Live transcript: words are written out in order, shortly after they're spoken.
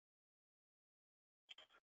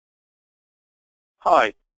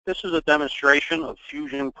Hi, this is a demonstration of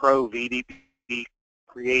FusionPro VDP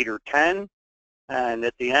Creator 10, and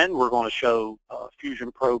at the end we're going to show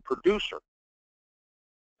FusionPro Producer.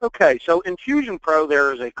 Okay, so in FusionPro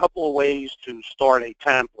there's a couple of ways to start a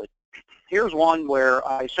template. Here's one where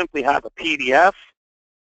I simply have a PDF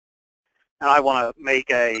and I want to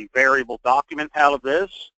make a variable document out of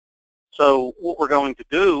this. So what we're going to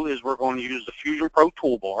do is we're going to use the FusionPro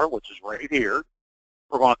toolbar, which is right here.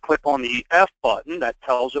 We're going to click on the F button that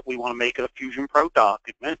tells it we want to make it a FusionPro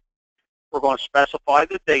document. We're going to specify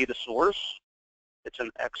the data source. It's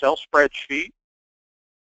an Excel spreadsheet.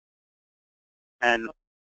 And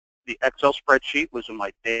the Excel spreadsheet was in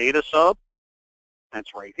my data sub. And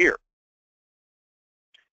it's right here.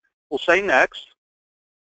 We'll say next.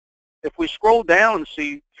 If we scroll down and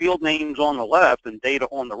see field names on the left and data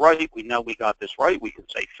on the right, we know we got this right. We can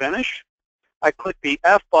say finish. I click the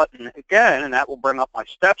F button again, and that will bring up my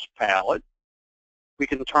steps palette. We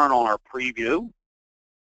can turn on our preview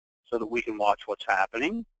so that we can watch what's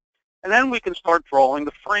happening. And then we can start drawing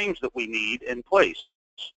the frames that we need in place.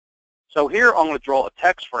 So here I'm going to draw a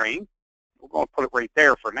text frame. We're going to put it right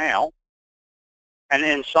there for now. And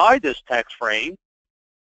inside this text frame,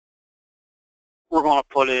 we're going to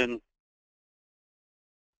put in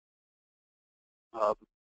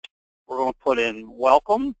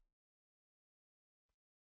welcome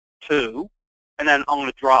to, and then I'm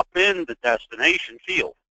going to drop in the destination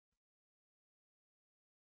field.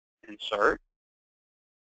 Insert.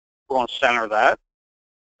 We're going to center that.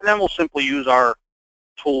 And then we'll simply use our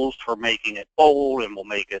tools for making it bold, and we'll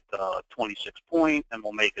make it 26 point, and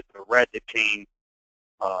we'll make it the red that came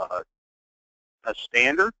as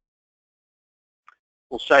standard.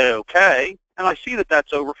 We'll say OK, and I see that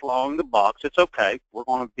that's overflowing the box. It's OK. We're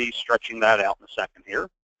going to be stretching that out in a second here.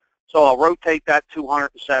 So I'll rotate that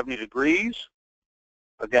 270 degrees.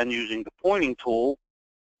 Again, using the pointing tool,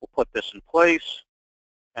 we'll put this in place,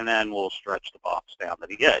 and then we'll stretch the box down to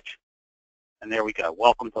the edge. And there we go.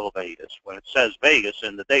 Welcome to Vegas, when it says Vegas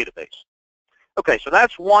in the database. Okay, so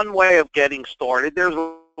that's one way of getting started. There's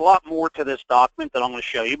a lot more to this document that I'm going to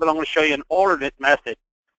show you, but I'm going to show you an alternate method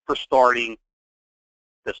for starting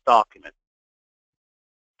this document.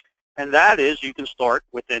 And that is, you can start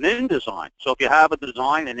with an InDesign. So if you have a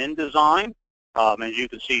design in InDesign, as you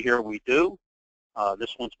can see here we do,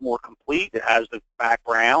 this one's more complete. It has the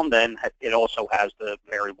background, and it also has the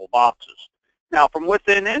variable boxes. Now, from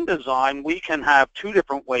within InDesign, we can have two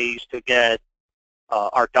different ways to get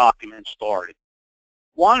our document started.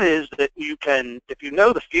 One is that you can, if you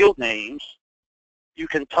know the field names, you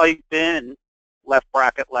can type in left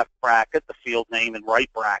bracket, the field name, and right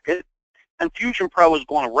bracket. And FusionPro is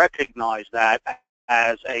going to recognize that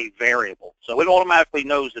as a variable. So it automatically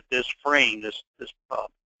knows that this frame, this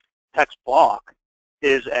text block,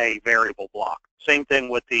 is a variable block. Same thing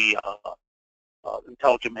with the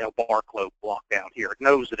intelligent mail barcode block down here. It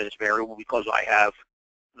knows that it's variable because I have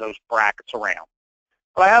those brackets around.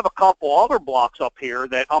 But I have a couple other blocks up here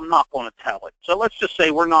that I'm not going to tell it. So let's just say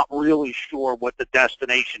we're not really sure what the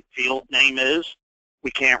destination field name is. We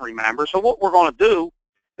can't remember. So what we're going to do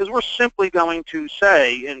is we're simply going to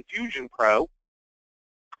say in FusionPro,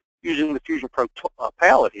 using the FusionPro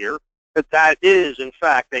palette here, that is, in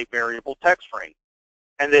fact, a variable text frame.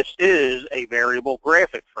 And this is a variable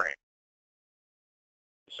graphic frame.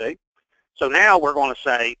 See? So now we're going to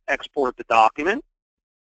say export the document.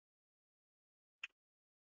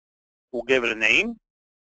 We'll give it a name,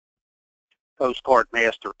 Postcard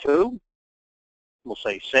Master 2. We'll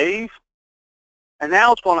say save. And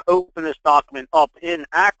now it's going to open this document up in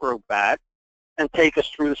Acrobat and take us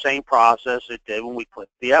through the same process it did when we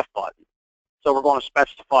clicked the F button. So we're going to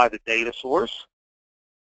specify the data source.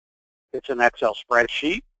 It's an Excel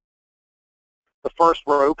spreadsheet. The first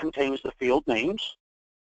row contains the field names.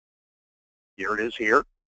 Here it is here.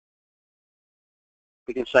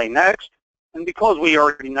 We can say next. And because we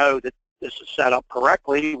already know that this is set up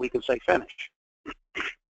correctly, we can say finish.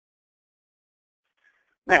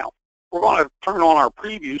 Now, we're going to turn on our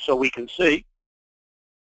preview so we can see.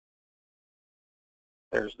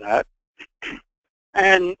 There's that.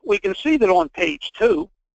 And we can see that on page 2,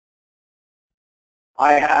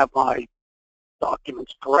 I have my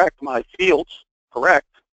documents correct, my fields correct.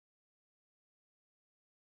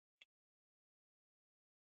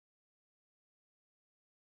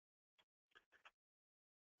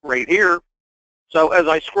 Right here. So as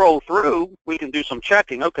I scroll through, we can do some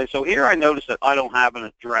checking. Okay, so here I notice that I don't have an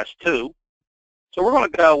address to. So we're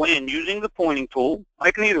going to go in using the pointing tool.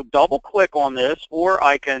 I can either double click on this, or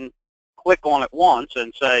I can click on it once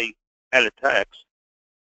and say edit text.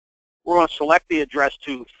 We're going to select the address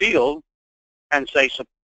to field and say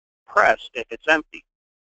press if it's empty.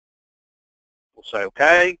 We'll say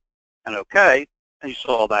OK, and you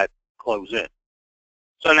saw that close in.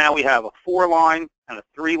 So now we have a 4-line and a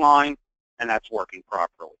 3-line, and that's working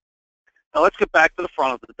properly. Now let's get back to the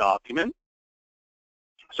front of the document.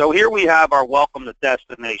 So here we have our welcome to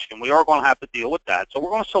destination. We are going to have to deal with that. So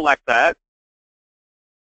we're going to select that.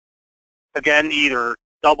 Again, either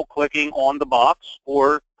double-clicking on the box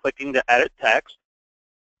or clicking to edit text.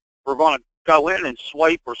 We're going to go in and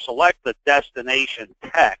swipe or select the destination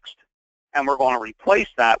text, and we're going to replace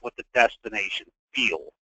that with the destination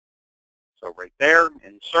field. So right there,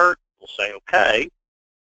 insert, we'll say OK.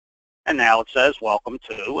 And now it says welcome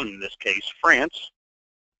to, in this case, France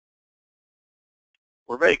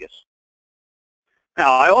or Vegas.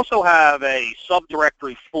 Now, I also have a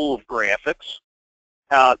subdirectory full of graphics.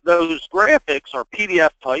 Those graphics are PDF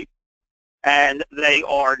type, and they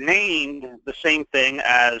are named the same thing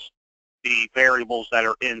as the variables that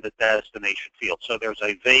are in the destination field. So there's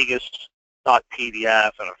a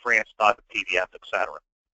Vegas.pdf and a France.pdf, etc.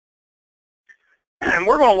 And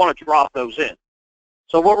we're going to want to drop those in.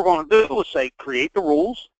 So what we're going to do is say create the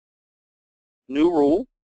rules, new rule.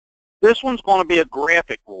 This one's going to be a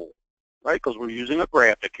graphic rule, right, because we're using a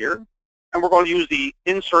graphic here. And we're going to use the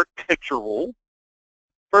insert picture rule.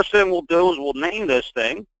 First thing we'll do is we'll name this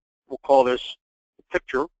thing. We'll call this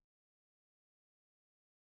picture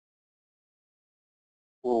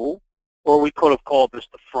rule, or we could have called this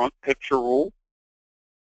the front picture rule,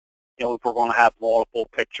 you know, if we're going to have multiple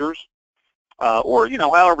pictures, or, you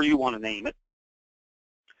know, however you want to name it.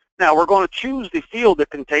 Now, we're going to choose the field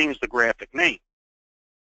that contains the graphic name,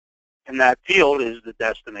 and that field is the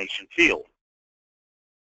destination field.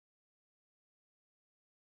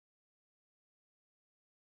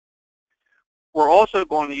 We're also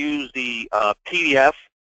going to use the PDF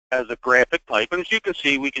as a graphic type, and as you can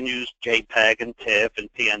see, we can use JPEG and TIFF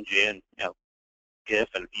and PNG and, you know, GIF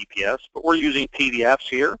and EPS, but we're using PDFs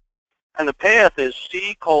here, and the path is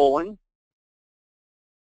C://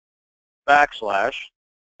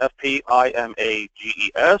 FPIMAGES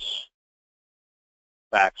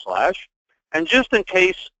 /, and just in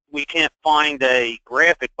case we can't find a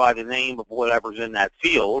graphic by the name of whatever's in that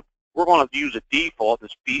field, we're going to use a default as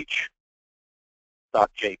beach.jpg,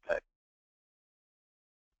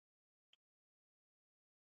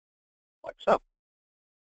 like so.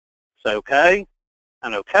 Say OK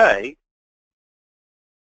and OK.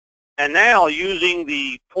 And now using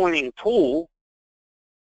the pointing tool,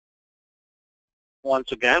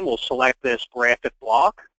 once again, we'll select this graphic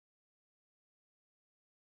block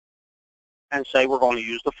and say we're going to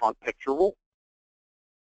use the front picture rule.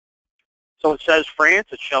 So it says France,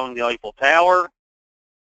 it's showing the Eiffel Tower.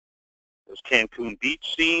 There's Cancun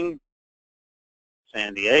beach scene,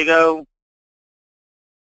 San Diego,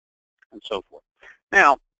 and so forth.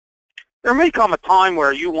 Now, there may come a time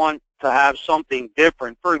where you want to have something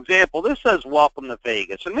different. For example, this says welcome to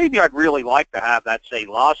Vegas, and maybe I'd really like to have that say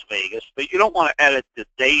Las Vegas, but you don't want to edit the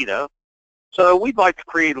data. So we'd like to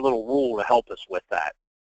create a little rule to help us with that.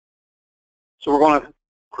 So we're going to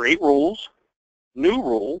create rules, new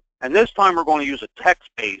rule, and this time we're going to use a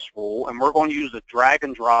text-based rule, and we're going to use the drag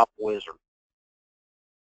and drop wizard.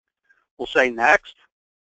 We'll say next.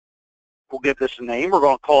 We'll give this a name. We're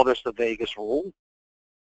going to call this the Vegas rule.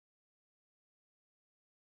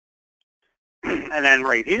 And then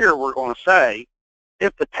right here, we're going to say,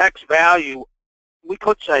 if the text value, we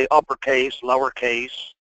could say uppercase,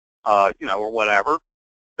 lowercase, you know, or whatever.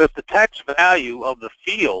 But if the text value of the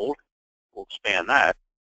field, we'll expand that,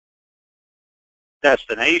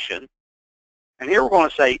 destination, and here we're going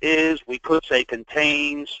to say is, we could say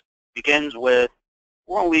contains, begins with,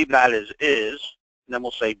 we're going to leave that as is, and then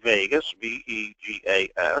we'll say Vegas,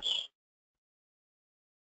 V-E-G-A-S,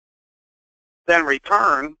 then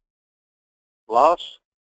return Las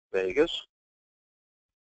Vegas.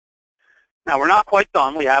 Now, we're not quite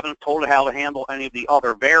done. We haven't told it how to handle any of the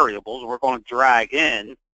other variables. We're going to drag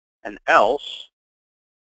in an else,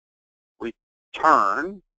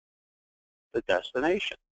 return the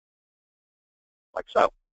destination, like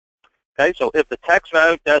so. Okay, so if the text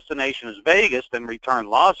value destination is Vegas, then return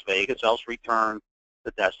Las Vegas, else return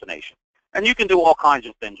the destination. And you can do all kinds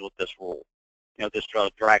of things with this rule. You know, this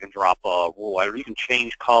drag and drop rule. You can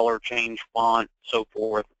change color, change font, so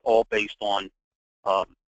forth, all based on you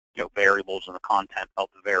know, variables and the content of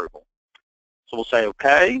the variable. So we'll say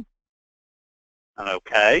OK and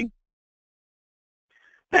OK.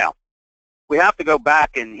 Now, we have to go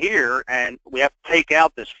back in here and we have to take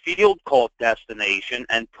out this field called destination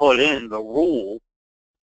and put in the rule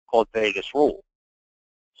called Vegas rule.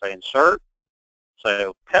 Say insert, say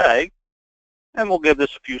OK, and we'll give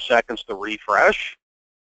this a few seconds to refresh.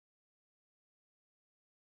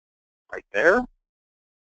 right there.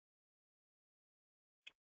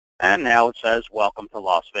 And now it says, welcome to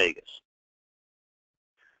Las Vegas.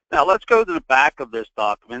 Now let's go to the back of this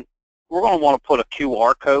document. We're going to want to put a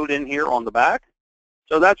QR code in here on the back.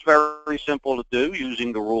 So that's very simple to do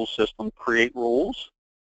using the rule system. Create rules,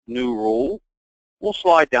 new rule. We'll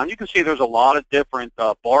slide down. You can see there's a lot of different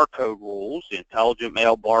barcode rules, the intelligent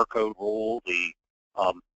mail barcode rule, the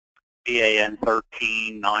BAN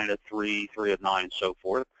 13, 9 of 3, 3 of 9, and so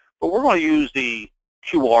forth. But we're going to use the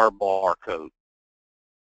QR barcode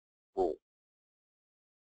rule.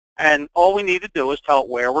 And all we need to do is tell it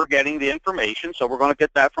where we're getting the information. So we're going to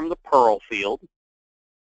get that from the Perl field.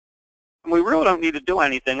 And we really don't need to do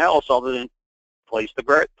anything else other than place the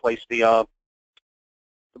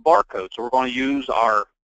barcode. So we're going to use our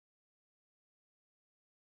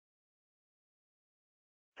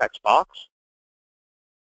text box.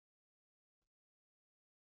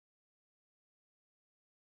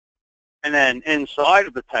 And then inside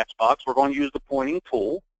of the text box, we're going to use the pointing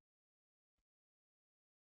tool.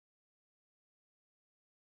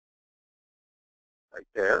 Right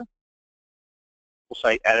there. We'll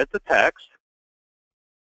say edit the text.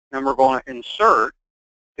 And we're going to insert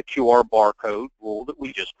the QR barcode rule that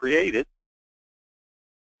we just created.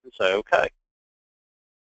 And say OK.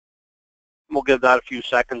 We'll give that a few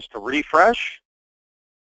seconds to refresh.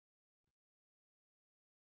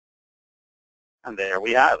 And there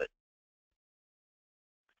we have it.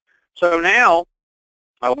 So now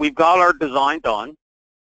we've got our design done.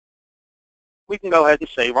 We can go ahead and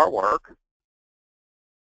save our work.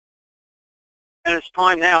 And it's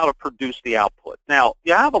time now to produce the output. Now,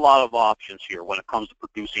 you have a lot of options here when it comes to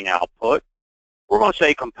producing output. We're going to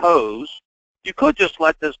say compose. You could just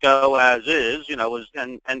let this go as is, you know,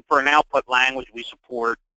 and for an output language, we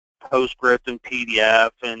support PostScript and PDF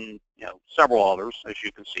and, you know, several others, as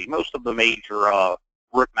you can see. Most of the major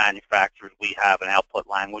RIP manufacturers, we have an output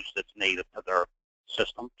language that's native to their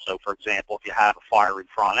system. So, for example, if you have a fiery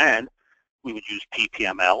front end, we would use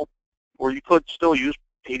PPML, or you could still use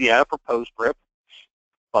PDF or PostScript,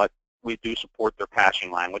 but we do support their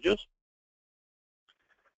caching languages.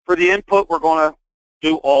 For the input, we're going to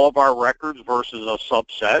do all of our records versus a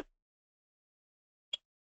subset.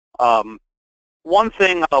 One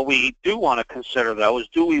thing we do want to consider, though, is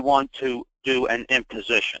do we want to do an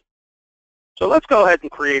imposition? So let's go ahead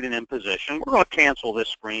and create an imposition. We're going to cancel this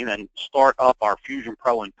screen and start up our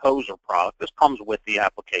FusionPro Imposer product. This comes with the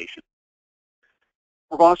application.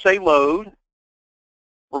 We're going to say load.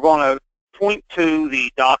 We're going to point to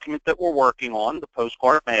the document that we're working on, the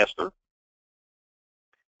postcard master.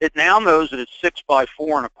 It now knows that it's 6 by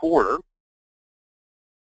 4 1/4.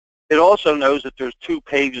 It also knows that there's 2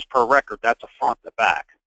 pages per record. That's a front to back.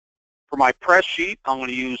 For my press sheet, I'm going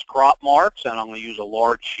to use crop marks, and I'm going to use a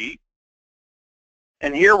large sheet.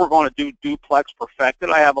 And here we're going to do duplex perfected.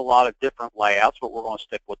 I have a lot of different layouts, but we're going to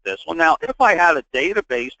stick with this one. Now, if I had a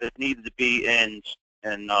database that needed to be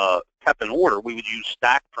kept in order, we would use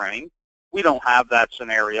stack printing. We don't have that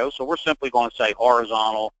scenario, so we're simply going to say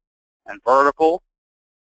horizontal and vertical.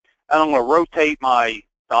 And I'm going to rotate my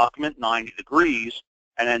document 90 degrees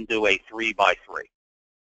and then do a 3 by 3,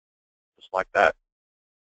 just like that.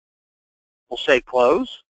 We'll say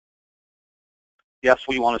close. Yes,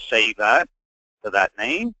 we want to save that to that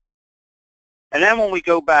name. And then when we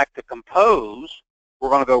go back to compose, we're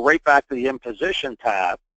going to go right back to the imposition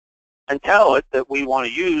tab and tell it that we want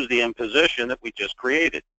to use the imposition that we just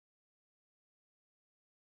created.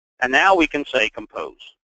 And now we can say compose.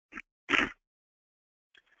 And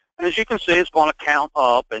as you can see, it's going to count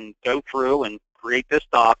up and go through and create this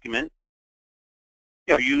document,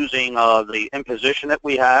 you know, using the imposition that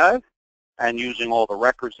we have and using all the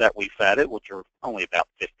records that we fed it, which are only about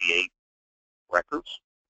 58 records.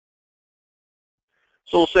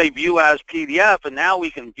 So we'll say view as PDF, and now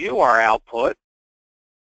we can view our output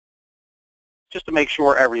just to make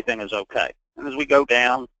sure everything is okay. And as we go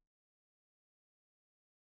down,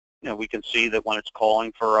 you know, we can see that when it's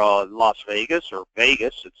calling for Las Vegas or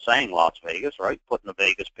Vegas, it's saying Las Vegas, right? Putting the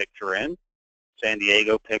Vegas picture in, San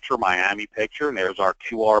Diego picture, Miami picture, and there's our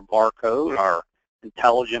QR barcode, our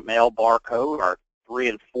intelligent mail barcode, our 3-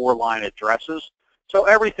 and 4-line addresses. So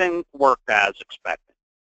everything worked as expected.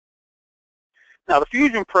 Now, the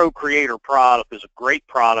FusionPro Creator product is a great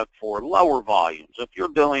product for lower volumes. If you're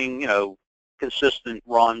doing, you know, consistent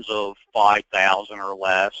runs of 5,000 or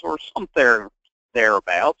less, or something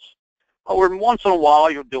thereabouts, or once in a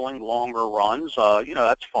while you're doing longer runs, you know,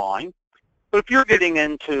 that's fine. But if you're getting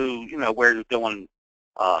into, you know, where you're doing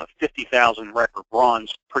 50,000 record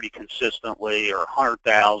runs pretty consistently, or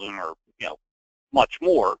 100,000, or, you know, much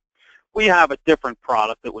more, we have a different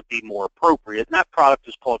product that would be more appropriate, and that product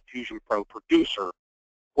is called FusionPro Producer,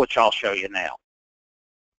 which I'll show you now.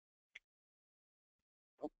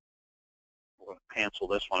 We're going to cancel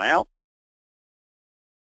this one out.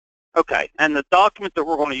 Okay, and the document that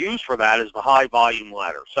we're going to use for that is the high volume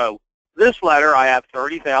letter. So this letter, I have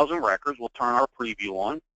 30,000 records. We'll turn our preview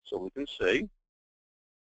on so we can see.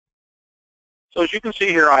 So as you can see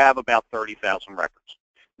here, I have about 30,000 records.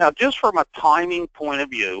 Now, just from a timing point of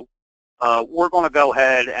view, we're going to go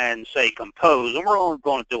ahead and say compose, and we're only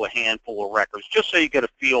going to do a handful of records, just so you get a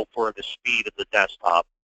feel for the speed of the desktop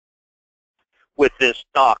with this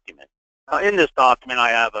document. In this document,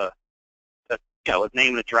 I have a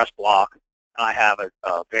name and address block, and I have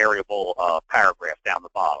a variable paragraph down the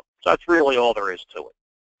bottom. So that's really all there is to it.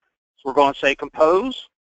 So we're going to say compose.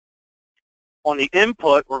 On the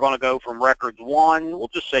input, we're going to go from records 1, we'll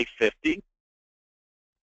just say 50,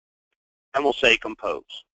 and we'll say compose.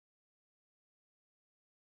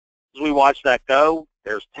 As we watch that go,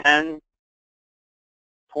 there's 10,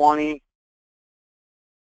 20,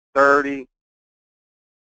 30,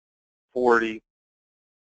 40,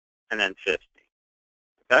 and then 50.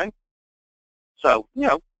 Okay? So,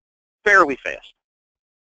 fairly fast.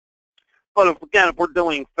 But if we're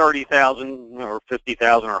doing 30,000 or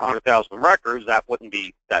 50,000 or 100,000 records, that wouldn't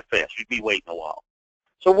be that fast. You'd be waiting a while.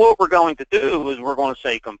 So what we're going to do is we're going to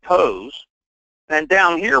say compose. And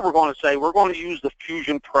down here, we're going to say we're going to use the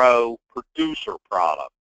FusionPro Producer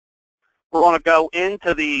product. We're going to go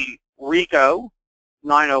into the RICO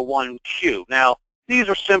 901 queue. Now, these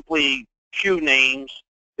are simply queue names.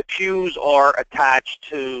 The queues are attached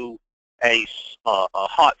to a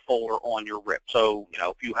hot folder on your RIP. So,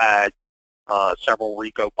 if you had several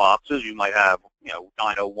RICO boxes, you might have,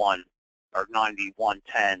 901 or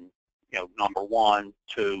 9110, number 1,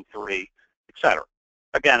 2, 3, etc.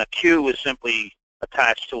 Again, a queue is simply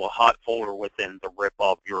attached to a hot folder within the RIP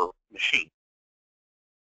of your machine.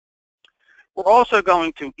 We're also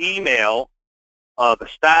going to email the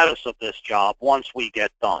status of this job once we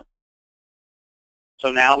get done.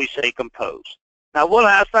 So now we say compose. Now what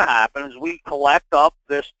has to happen is we collect up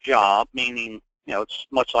this job, meaning, it's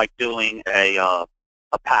much like doing a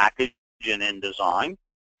package in InDesign.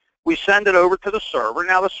 We send it over to the server.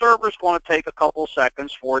 Now the server is going to take a couple of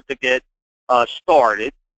seconds for it to get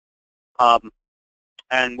started.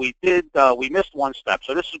 And we missed one step.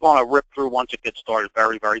 So this is going to rip through once it gets started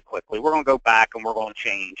very, very quickly. We're going to go back and we're going to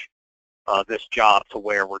change this job to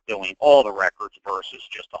where we're doing all the records versus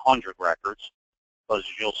just 100 records. Because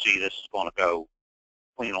as you'll see, this is going to go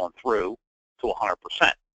clean on through to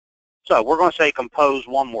 100%. So we're going to say compose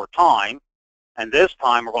one more time. And this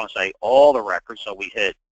time we're going to say all the records. So we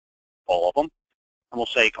hit all of them. And we'll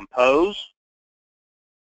say compose.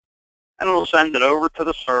 And it'll send it over to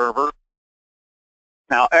the server.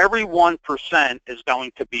 Now, every 1% is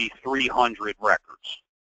going to be 300 records.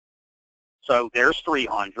 So there's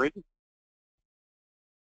 300.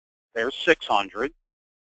 There's 600.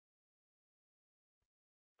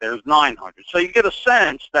 There's 900. So you get a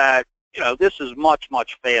sense that, this is much,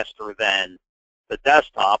 much faster than the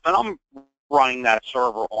desktop. And I'm running that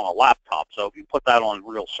server on a laptop. So if you put that on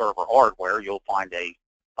real server hardware, you'll find a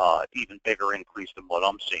even bigger increase than what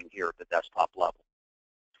I'm seeing here at the desktop level.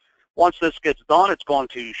 Once this gets done, it's going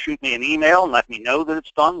to shoot me an email and let me know that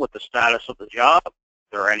it's done with the status of the job. If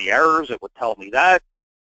there are any errors, it would tell me that.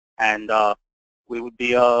 And we would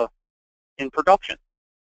be in production.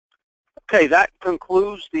 Okay, that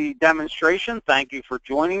concludes the demonstration. Thank you for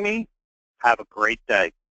joining me. Have a great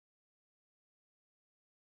day.